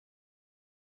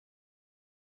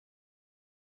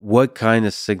what kind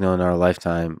of signal in our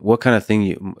lifetime, what kind of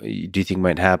thing do you think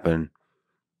might happen,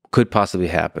 could possibly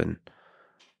happen,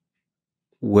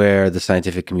 where the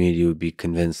scientific community would be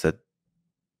convinced that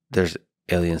there's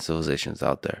alien civilizations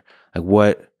out there? Like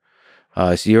what?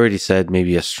 So you already said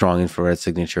maybe a strong infrared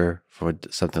signature for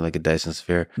something like a Dyson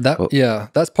sphere. Yeah,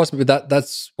 that's possible.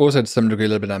 That's also to some degree a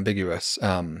little bit ambiguous,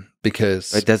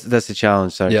 because right, that's the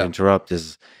challenge. Sorry to interrupt.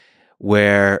 Is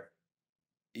where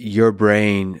your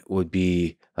brain would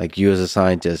be like, you as a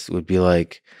scientist would be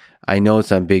like, I know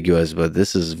it's ambiguous, but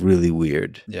this is really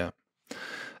weird. Yeah,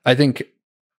 I think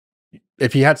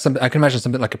if you had something, I can imagine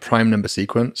something like a prime number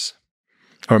sequence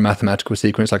or a mathematical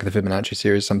sequence like the Fibonacci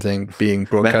series, something being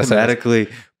broadcast. Mathematically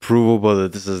provable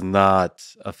that this is not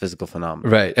a physical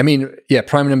phenomenon. Right. I mean, yeah,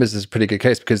 prime numbers is a pretty good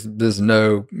case because there's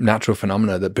no natural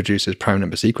phenomena that produces prime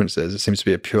number sequences. It seems to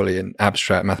be a purely an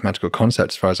abstract mathematical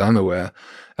concept as far as I'm aware.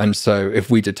 And so if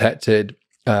we detected,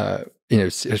 a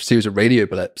series of radio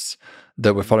blips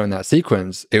that were following that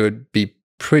sequence, it would be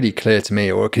pretty clear to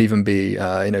me, or it could even be,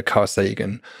 Carl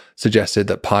Sagan suggested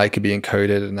that pi could be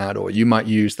encoded in that, or you might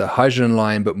use the hydrogen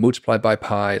line, but multiplied by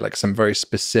pi, like some very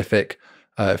specific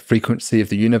frequency of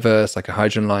the universe, like a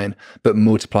hydrogen line, but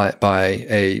multiply it by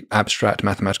a abstract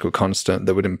mathematical constant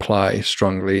that would imply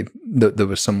strongly that there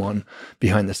was someone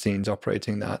behind the scenes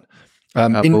operating that.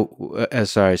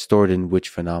 Stored in which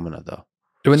phenomena though?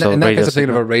 In that case, I'm thinking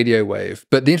of a radio wave.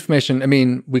 But the information, I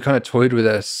mean, we kind of toyed with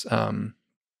this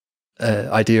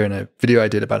idea in a video I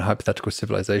did about hypothetical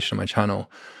civilization on my channel.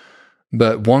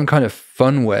 But one kind of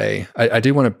fun way, I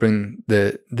do want to bring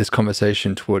this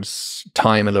conversation towards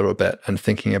time a little bit and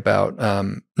thinking about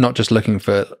not just looking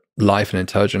for life and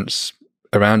intelligence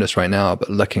around us right now, but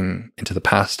looking into the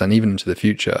past and even into the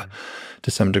future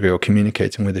to some degree, or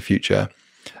communicating with the future.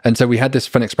 And so we had this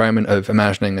fun experiment of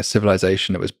imagining a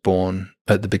civilization that was born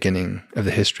at the beginning of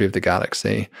the history of the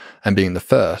galaxy and being the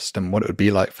first, and what it would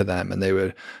be like for them. And they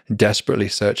were desperately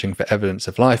searching for evidence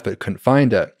of life, but couldn't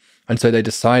find it. And so they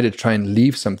decided to try and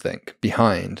leave something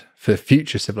behind for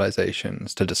future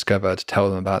civilizations to discover, to tell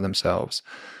them about themselves.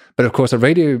 But of course, a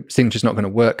radio signature is not going to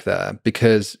work there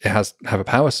because it has to have a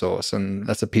power source, and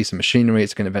that's a piece of machinery.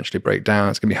 It's going to eventually break down.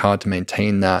 It's going to be hard to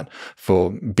maintain that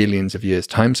for billions of years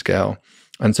timescale.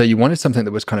 And so you wanted something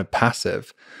that was kind of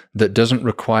passive, that doesn't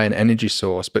require an energy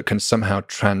source, but can somehow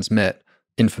transmit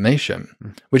information,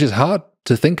 which is hard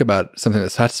to think about something that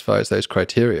satisfies those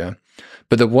criteria.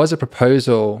 But there was a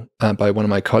proposal by one of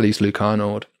my colleagues, Luke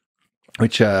Arnold,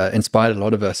 which inspired a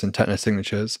lot of us in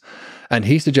technosignatures. And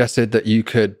he suggested that you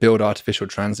could build artificial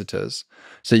transitors.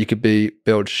 So you could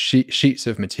build sheets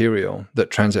of material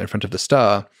that transit in front of the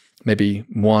star. Maybe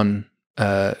one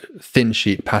thin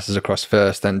sheet passes across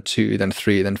first, then 2, then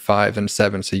 3, then 5, then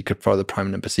 7. So you could follow the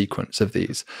prime number sequence of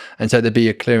these. And so there'd be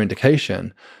a clear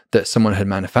indication that someone had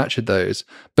manufactured those,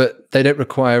 but they don't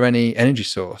require any energy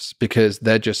source because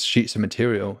they're just sheets of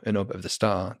material in orbit of the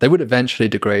star. They would eventually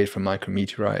degrade from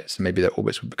micrometeorites, and maybe their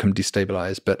orbits would become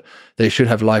destabilized, but they should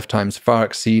have lifetimes far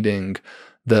exceeding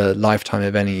the lifetime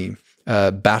of any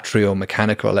battery or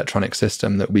mechanical electronic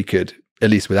system that we could, at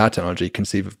least with our technology,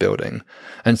 conceive of building.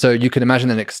 And so you could imagine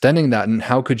then extending that, and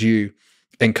how could you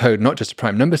encode not just a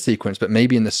prime number sequence, but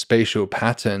maybe in the spatial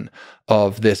pattern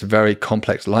of this very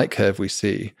complex light curve we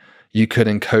see, you could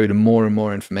encode more and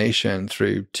more information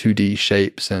through 2D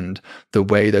shapes and the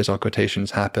way those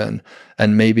occultations happen.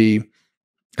 And maybe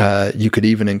you could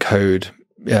even encode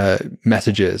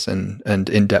messages and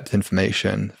in-depth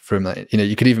information from that.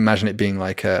 You could even imagine it being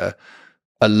like a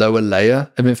lower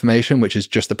layer of information, which is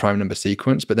just the prime number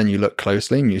sequence, but then you look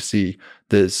closely and you see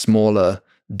the smaller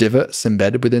divots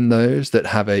embedded within those that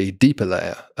have a deeper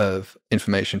layer of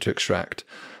information to extract.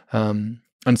 And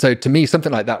so to me,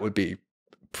 something like that would be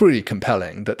pretty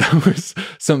compelling, that there was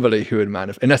somebody who would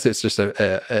unless it's just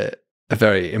a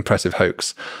very impressive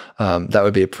hoax, that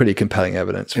would be a pretty compelling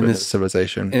evidence for this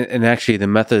civilization. And actually the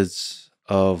methods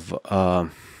of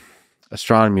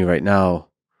astronomy right now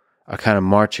are kind of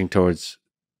marching towards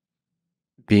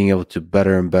being able to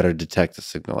better and better detect a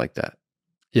signal like that.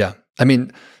 Yeah. I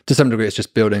mean, to some degree, it's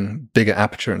just building bigger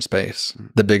aperture in space.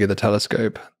 The bigger the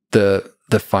telescope, the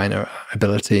finer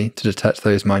ability to detect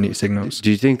those minute signals.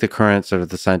 Do you think the current sort of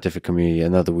the scientific community,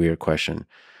 another weird question,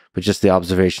 but just the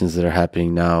observations that are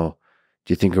happening now,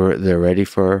 do you think they're ready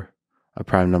for a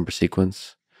prime number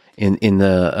sequence? In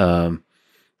the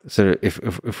sort of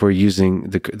if we're using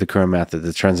the current method,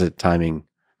 the transit timing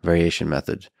variation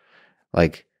method,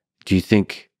 like, do you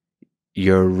think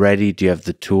you're ready? Do you have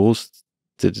the tools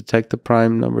to detect the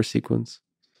prime number sequence?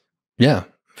 Yeah,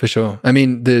 for sure. I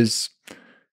mean, there's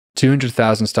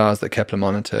 200,000 stars that Kepler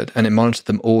monitored, and it monitored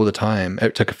them all the time.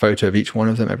 It took a photo of each one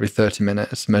of them every 30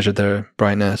 minutes, measured their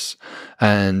brightness,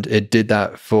 and it did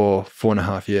that for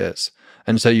 4.5 years.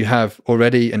 And so you have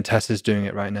already, and Tessa's doing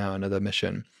it right now, another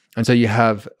mission. And so you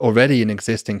have already an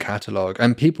existing catalog,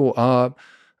 and people are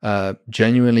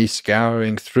genuinely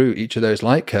scouring through each of those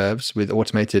light curves with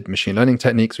automated machine learning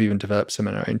techniques. We even developed some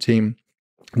in our own team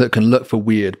that can look for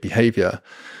weird behavior.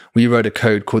 We wrote a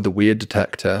code called the weird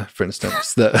detector, for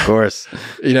instance, that, Of course,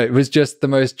 it was just the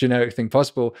most generic thing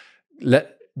possible.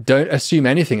 Don't assume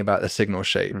anything about the signal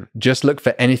shape. Just look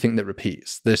for anything that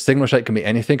repeats. The signal shape can be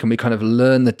anything, and we kind of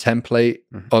learn the template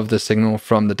of the signal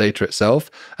from the data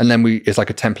itself. And then it's like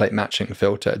a template matching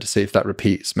filter to see if that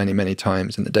repeats many, many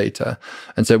times in the data.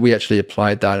 And so we actually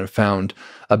applied that and found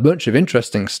a bunch of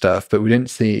interesting stuff, but we didn't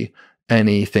see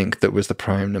anything that was the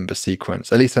prime number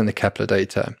sequence, at least in the Kepler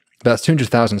data. That's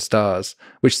 200,000 stars,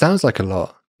 which sounds like a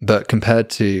lot, but compared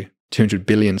to 200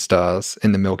 billion stars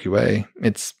in the Milky Way,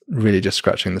 it's really just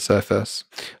scratching the surface.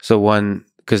 So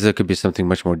because there could be something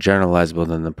much more generalizable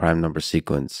than the prime number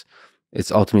sequence,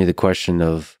 it's ultimately the question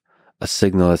of a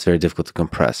signal that's very difficult to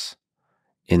compress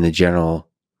in the general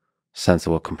sense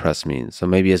of what compress means. So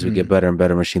maybe as we get better and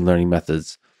better machine learning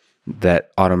methods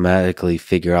that automatically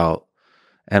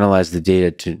analyze the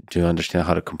data to understand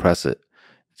how to compress it,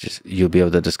 you'll be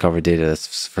able to discover data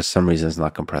that's for some reason is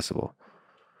not compressible.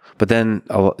 But then,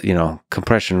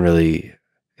 compression really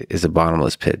is a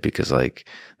bottomless pit, because like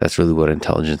that's really what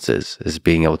intelligence is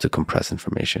being able to compress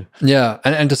information. Yeah.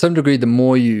 And to some degree, the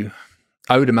more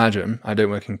I would imagine, I don't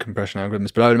work in compression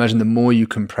algorithms, but I would imagine the more you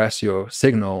compress your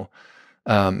signal,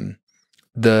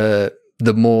 the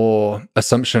more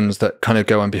assumptions that kind of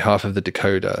go on behalf of the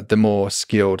decoder, the more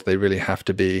skilled they really have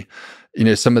to be.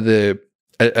 Some of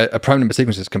a prime number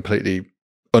sequence is completely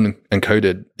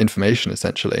unencoded information,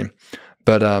 essentially.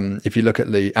 But if you look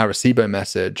at the Arecibo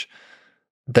message,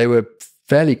 they were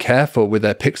fairly careful with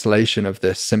their pixelation of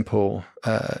this simple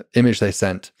image they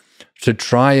sent to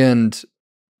try and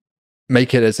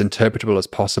make it as interpretable as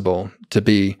possible, to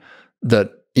be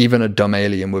that even a dumb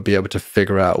alien would be able to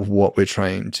figure out what we're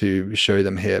trying to show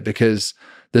them here, because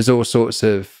there's all sorts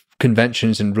of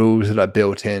conventions and rules that are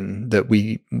built in that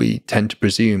we tend to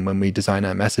presume when we design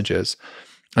our messages.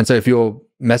 And so if your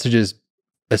message is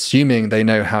assuming they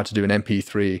know how to do an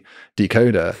MP3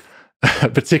 decoder, a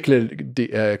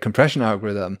particular compression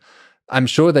algorithm, I'm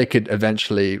sure they could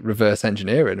eventually reverse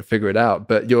engineer it and figure it out.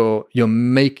 But you're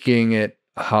making it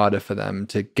harder for them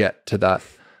to get to that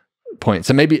point.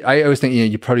 So maybe I always think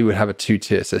you probably would have a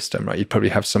 2-tier system, right? You'd probably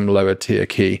have some lower tier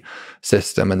key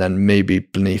system, and then maybe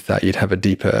beneath that you'd have a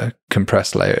deeper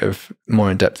compressed layer of more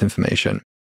in-depth information.